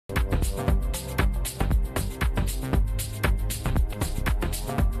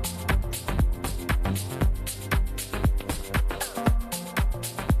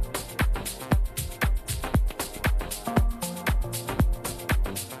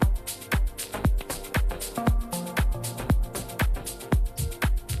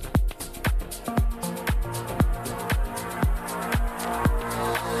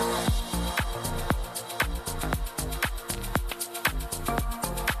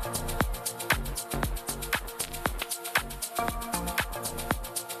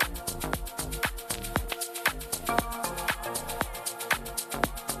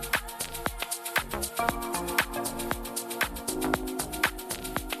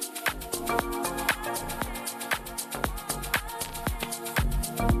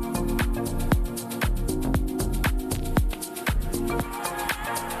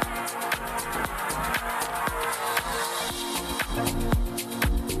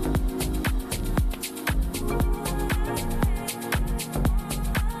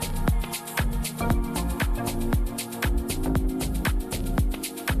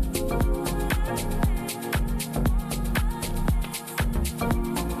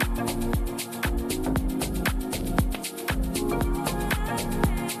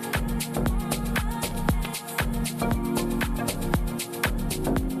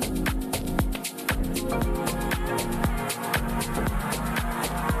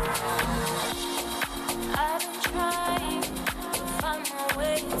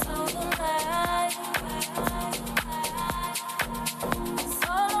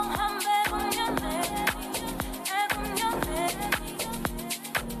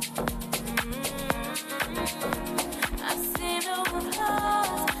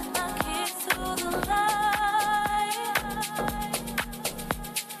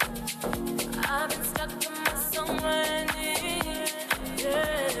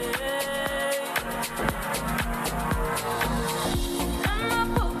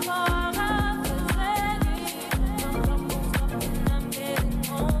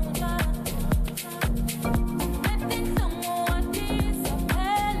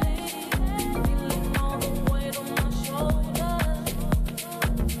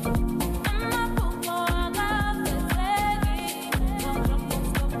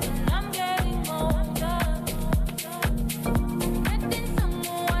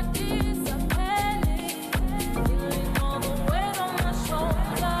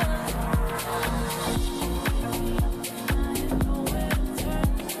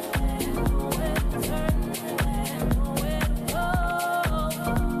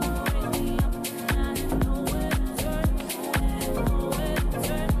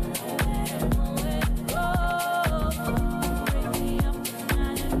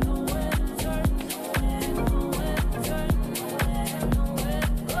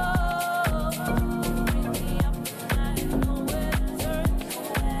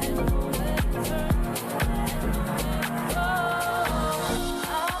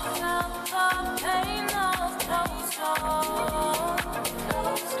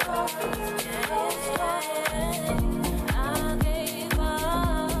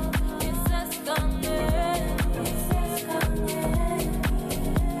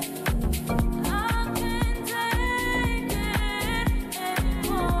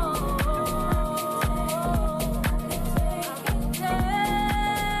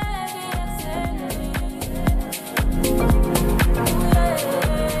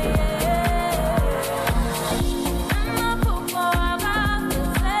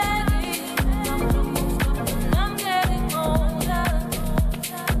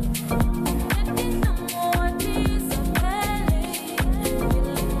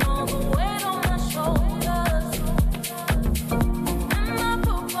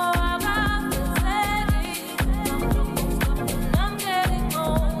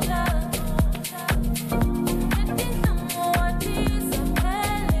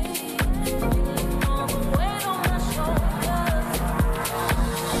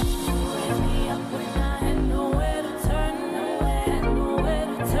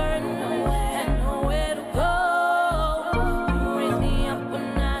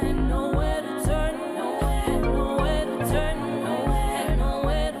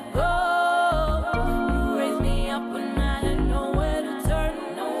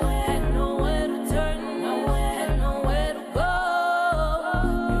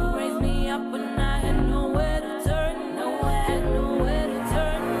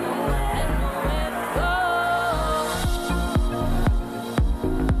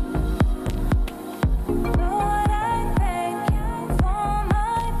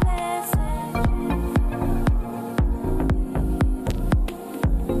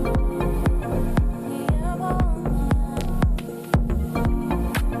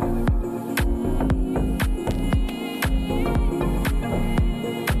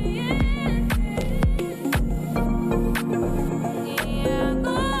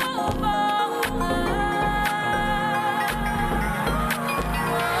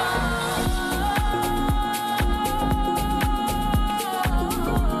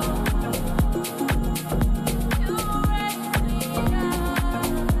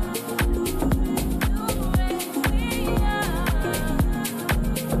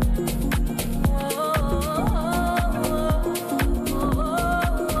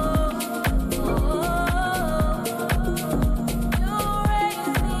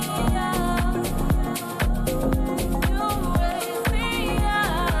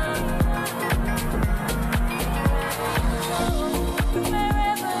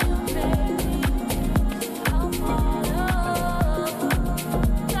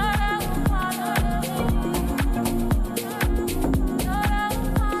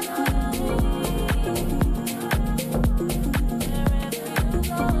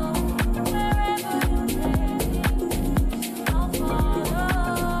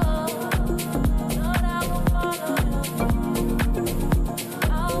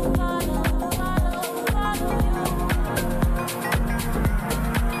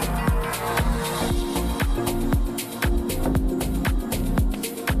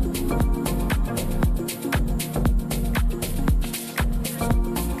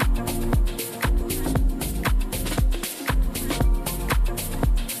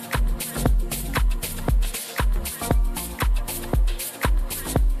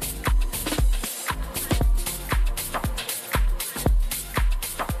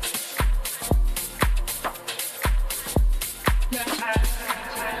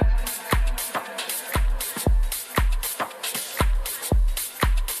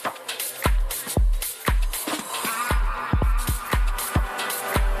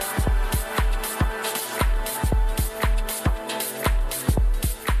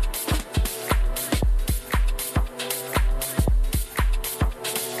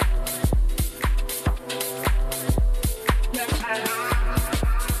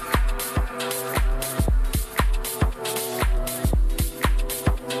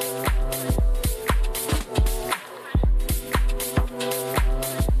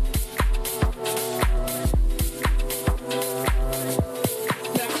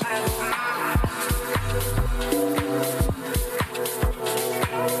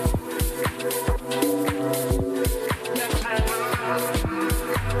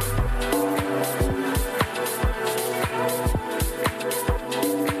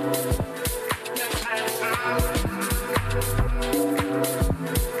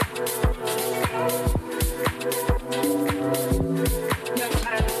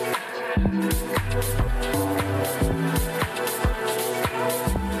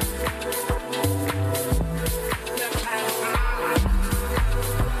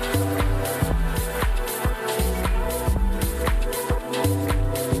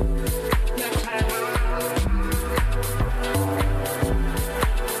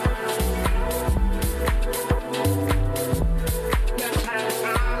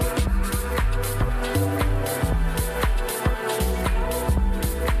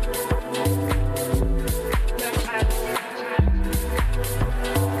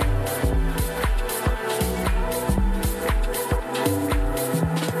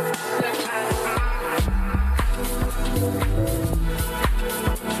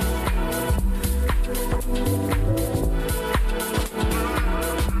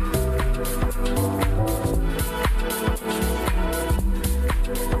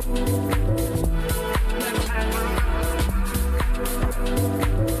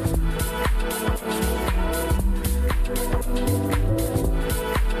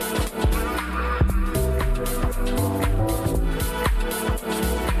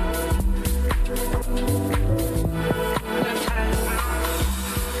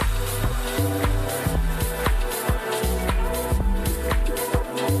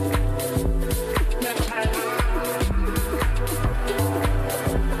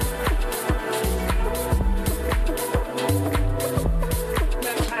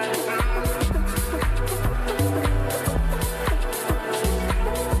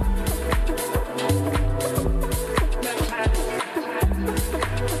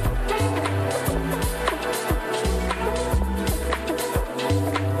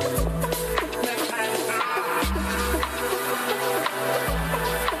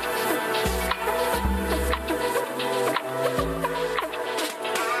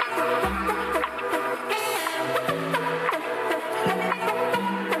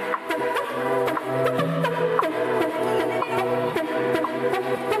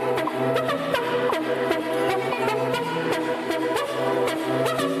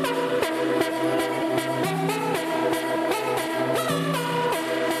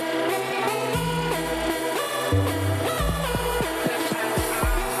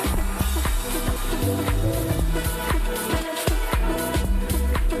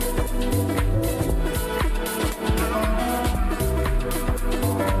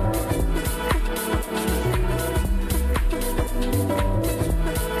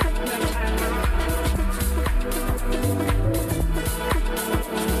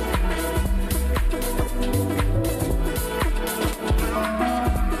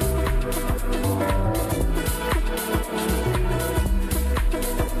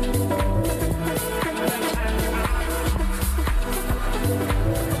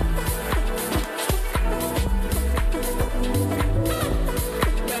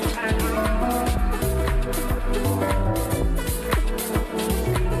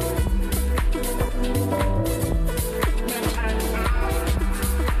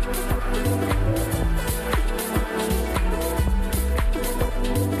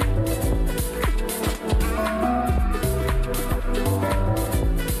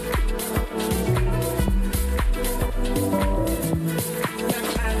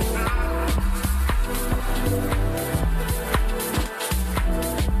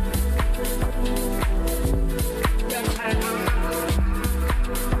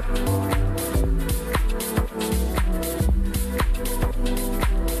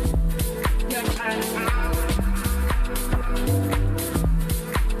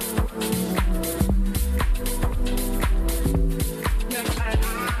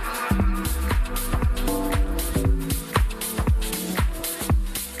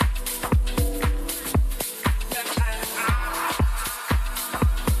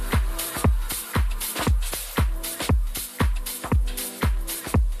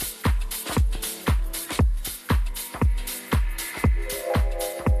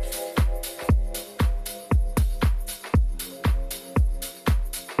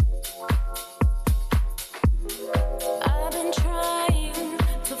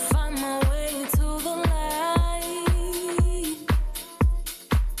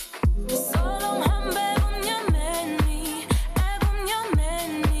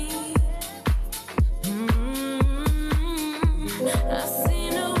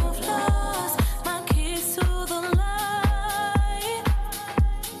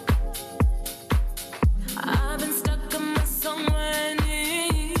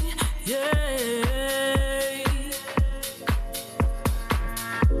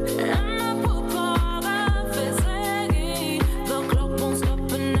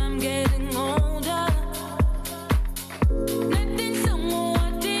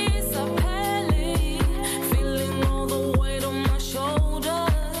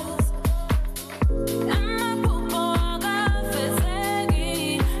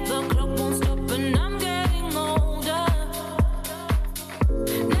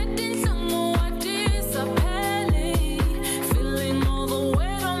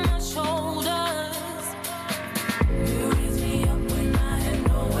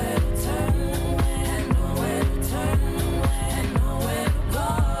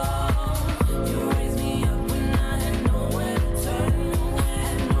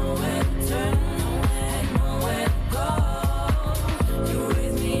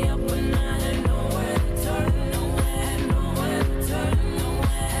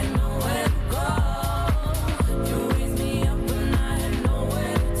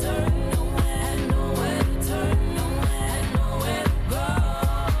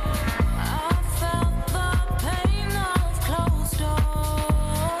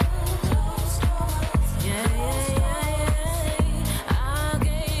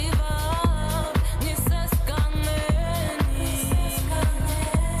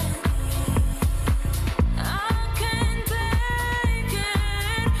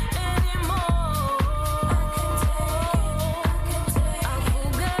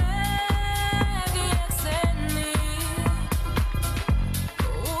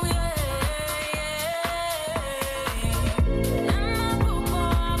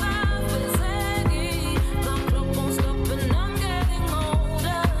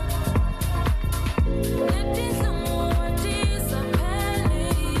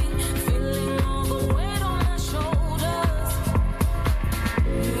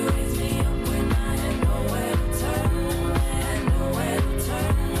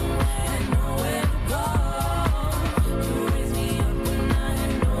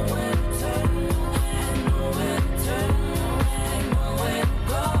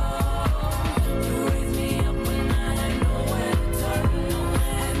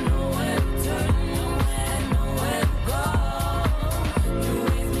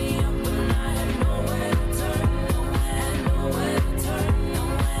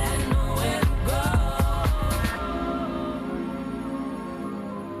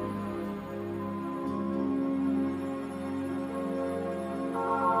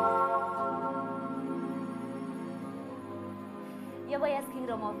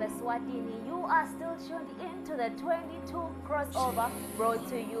Kingdom of Eswatini. You are still tuned into the 22 crossover brought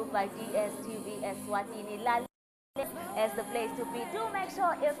to you by DSTV Eswatini. As the place to be. Do make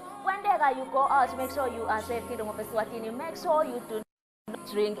sure if whenever you go out, make sure you are safe, Kingdom of Eswatini. Make sure you do not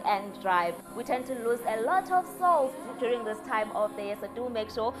drink and drive. We tend to lose a lot of souls during this time of the year, so do make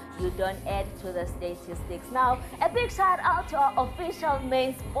sure you don't add to the statistics. Now, a big shout out to our official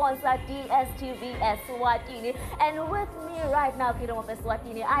main sponsor, DSTV Eswatini. And with me right now, Kingdom of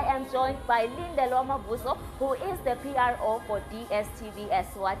Eswatini, I am joined by Lindelwa Mabuso, who is the PRO for DSTV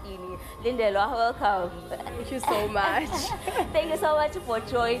Eswatini. Lindelwa, welcome. Thank you so much. Thank you so much for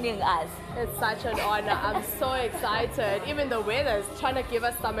joining us. It's such an honor. I'm so excited. Even the weather is trying to give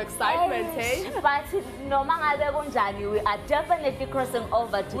us some excitement, hey? But no matter what, we are definitely crossing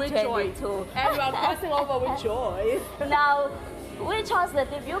over to with 22. Joy. And we are crossing over with joy. Now, we chose the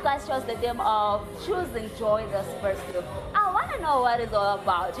theme, you guys chose the theme of choosing joy this first year. I want to know what it's all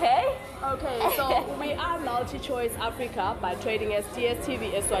about, hey? Okay, so we are Multi-Choice Africa by trading as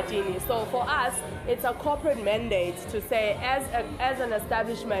DSTV Eswatini. So for us, it's a corporate mandate to say as an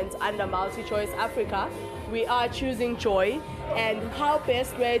establishment under Multi-Choice Africa, we are choosing joy. And how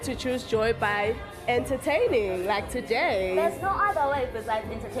best way to choose joy? By entertaining, like today. There's no other way besides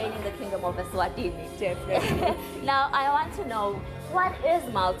entertaining the Kingdom of Eswatini. Definitely. Now, I want to know, what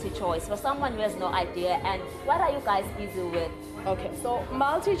is multi-choice for someone who has no idea, and what are you guys busy with? Okay, so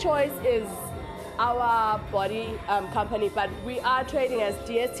Multi-Choice is our body company, but we are trading as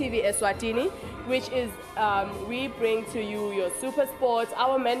DSTV Eswatini, which is we bring to you your super sports.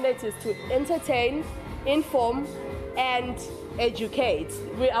 Our mandate is to entertain, inform, and educate.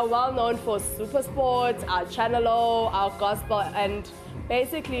 We are well known for super sports, our channel O, our gospel, and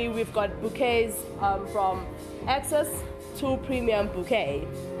basically we've got bouquets from access to premium bouquet.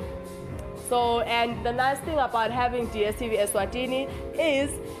 So, and the nice thing about having DSTV Eswatini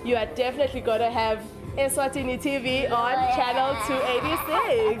is you are definitely going to have Eswatini TV on channel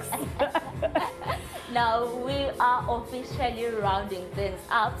 286. Now, we are officially rounding things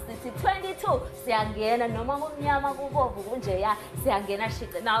up. Since 22, siyangena noma kumnyama kubovu kunjeya siyangena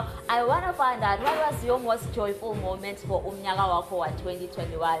shit. Now, I want to find out, what was your most joyful moment for umnyaka wako wa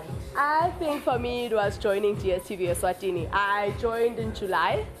 2021? I think for me it was joining DSTV Eswatini. I joined in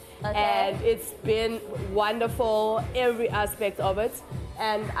July. Okay. And it's been wonderful, every aspect of it.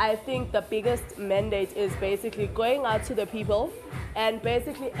 And I think the biggest mandate is basically going out to the people and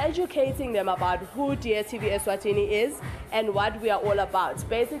basically educating them about who DSTV Eswatini is and what we are all about.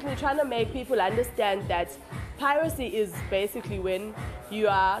 Basically trying to make people understand that piracy is basically when you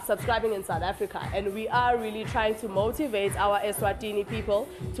are subscribing in South Africa, and we are really trying to motivate our Eswatini people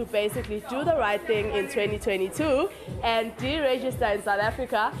to basically do the right thing in 2022 and deregister in South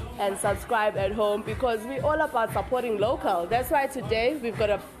Africa and subscribe at home, because we're all about supporting local. That's why today we've got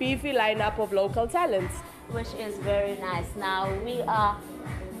a beefy lineup of local talents. Which is very nice. Now,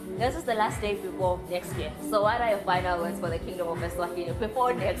 this is the last day before next year. So what are your final words for the Kingdom of Eswatini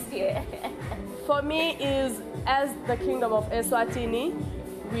before next year? For me is, as the Kingdom of Eswatini,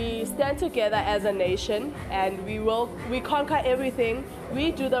 we stand together as a nation and we conquer everything,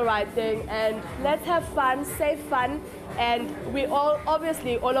 we do the right thing, and let's have fun, safe fun, and we all,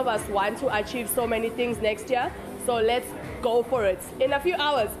 obviously all of us want to achieve so many things next year, so let's go for it. In a few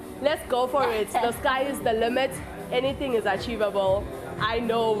hours, let's go for it. The sky is the limit, anything is achievable. I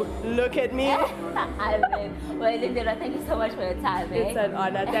know, look at me. I mean, well, Lindelwa, thank you so much for your time. It's an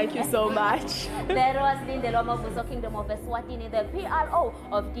honor, thank you so much. There was Lindelwa Mabuso, Kingdom of Eswatini, the PRO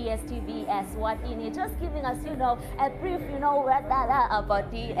of DSTV Eswatini, just giving us, a brief,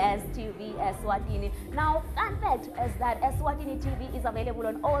 about DSTV Eswatini. Now, fun fact is that Eswatini TV is available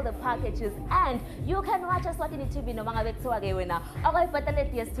on all the packages, and you can watch Eswatini TV no manga bekuthiwa ke wena akayibhatalele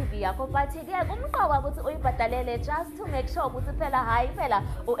DSTV yakho, but ke kumqoka ukuthi uyibhatalele just to make sure ukuthi phela hayi phela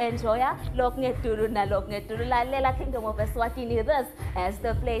u-enjoya lokhu ngeduru nalokhu ngeduru. Lalela Kingdom of Eswatini, this is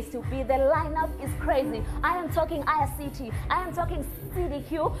the place to be. The lineup is crazy. I am talking ICT, I am talking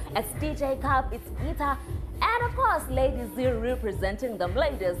CDQ, it's DJ Cup, it's Vita, and of course, Lady Zero representing them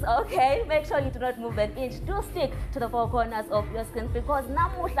ladies, okay? Make sure you do not move an inch. Do stick to the four corners of your screen, because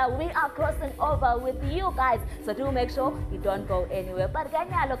namuhla we are crossing over with you guys. So do make sure you don't go anywhere. But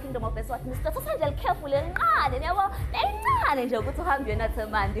Ganyalo Kingdom of Eswatini, stay careful and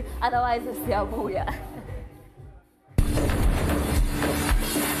otherwise siyabuya.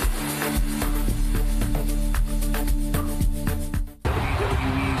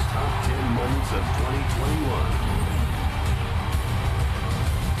 WWE's top 10 moments of 2021.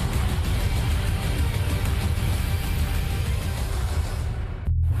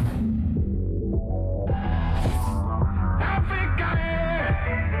 I think I am.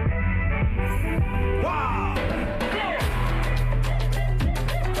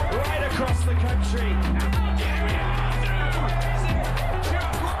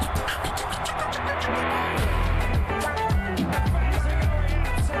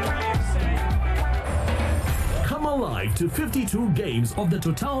 live to 52 games of the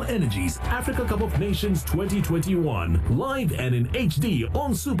Total Energies Africa Cup of Nations 2021. Live and in HD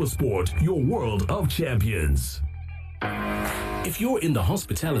on Supersport, your world of champions. If you're in the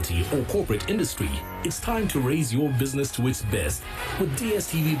hospitality or corporate industry, it's time to raise your business to its best with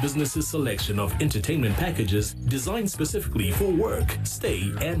DSTV Business's selection of entertainment packages designed specifically for work,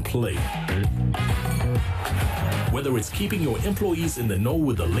 stay, and play. Whether it's keeping your employees in the know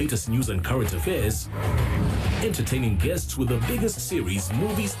with the latest news and current affairs, entertaining guests with the biggest series,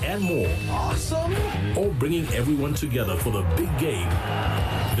 movies, and more. Awesome! Or bringing everyone together for the big game.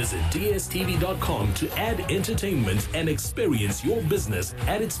 Visit dstv.com to add entertainment and experience your business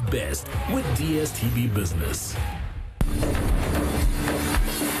at its best with DSTV Business.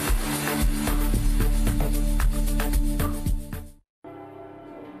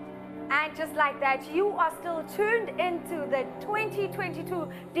 And just like that, you are still tuned into the 2022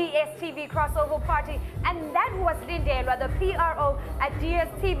 DSTV crossover party. And that was Lindelwa, the PRO at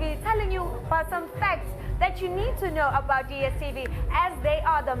DSTV, telling you about some facts that you need to know about DSTV, as they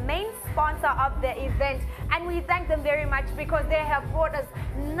are the main sponsor of the event. And we thank them very much because they have brought us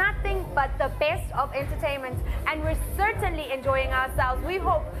nothing but the best of entertainment. And we're certainly enjoying ourselves. We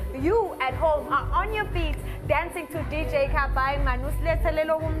hope you at home are on your feet dancing to DJ Kabai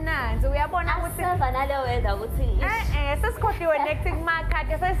Manuslethelelo Umnanzi. Uyabona ukuthi Asafanale wethu ukuthi sesikhohliwe next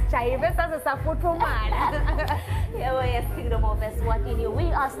market sesijayive saze safuthumala. Yes, Kingdom of Eswatini,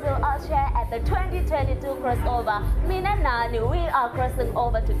 we are still out here at the 2022 crossover. Mina nani, we are crossing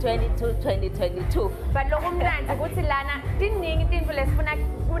over to 2022. But lokumnanzi ukuthi lana tiningi tinto lesifuna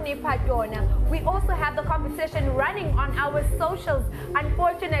kunipha yona. We also have the competition running on our socials.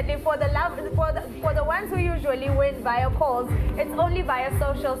 Unfortunately, for the ones who usually win via calls, it's only via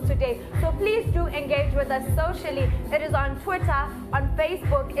socials today. So please do engage with us socially. It is on Twitter, on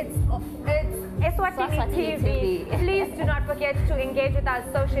Facebook. It's Eswatini TV. Please do not forget to engage with us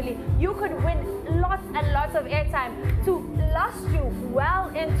socially. You could win lots and lots of airtime to last you well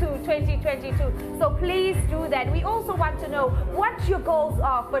into 2022. So please do that. We also want to know what your goals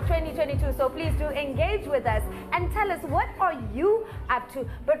are for 2022. So please do engage with us and tell us what are you up to.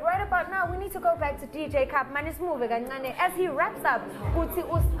 But right about now, we need to go back to DJ Cap. Man is moving as he wraps up.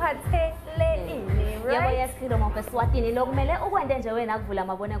 Yebo, yes, Kingdom of Eswatini, lokumele ukwende nje wena kuvula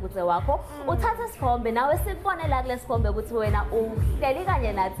mabonakude wakho uthathe isithombe nawe sikubone la kule sithombe ukuthi wena uhleli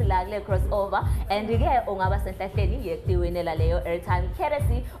kanye nathi la kule crossover, and ke ungaba senhlahleni yekuwinela leyo airtime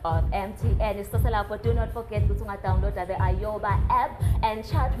courtesy of MTN. So lapho, do not forget ukuthi unga-download the Ayoba app and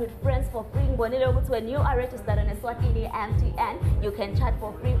chat with friends for free. Ngibonile ukuthi when you are registered on Eswatini MTN, you can chat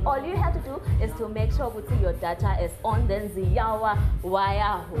for free. All you have to do is to make sure ukuthi your data is on, then ziyawa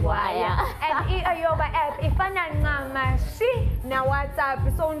wire. And Ayoba app ifana ncama shi na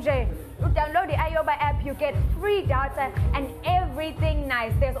WhatsApp. So nje you download the Ayoba app, you get free data and everything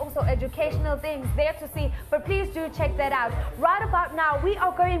nice. There's also educational things there to see, but please do check that out. Right about now, we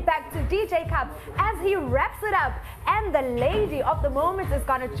are going back to DJ Cup as he wraps it up, and the lady of the moment is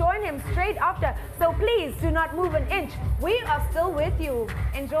gonna join him straight after. So please do not move an inch. We are still with you.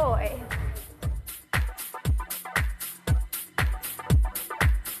 Enjoy.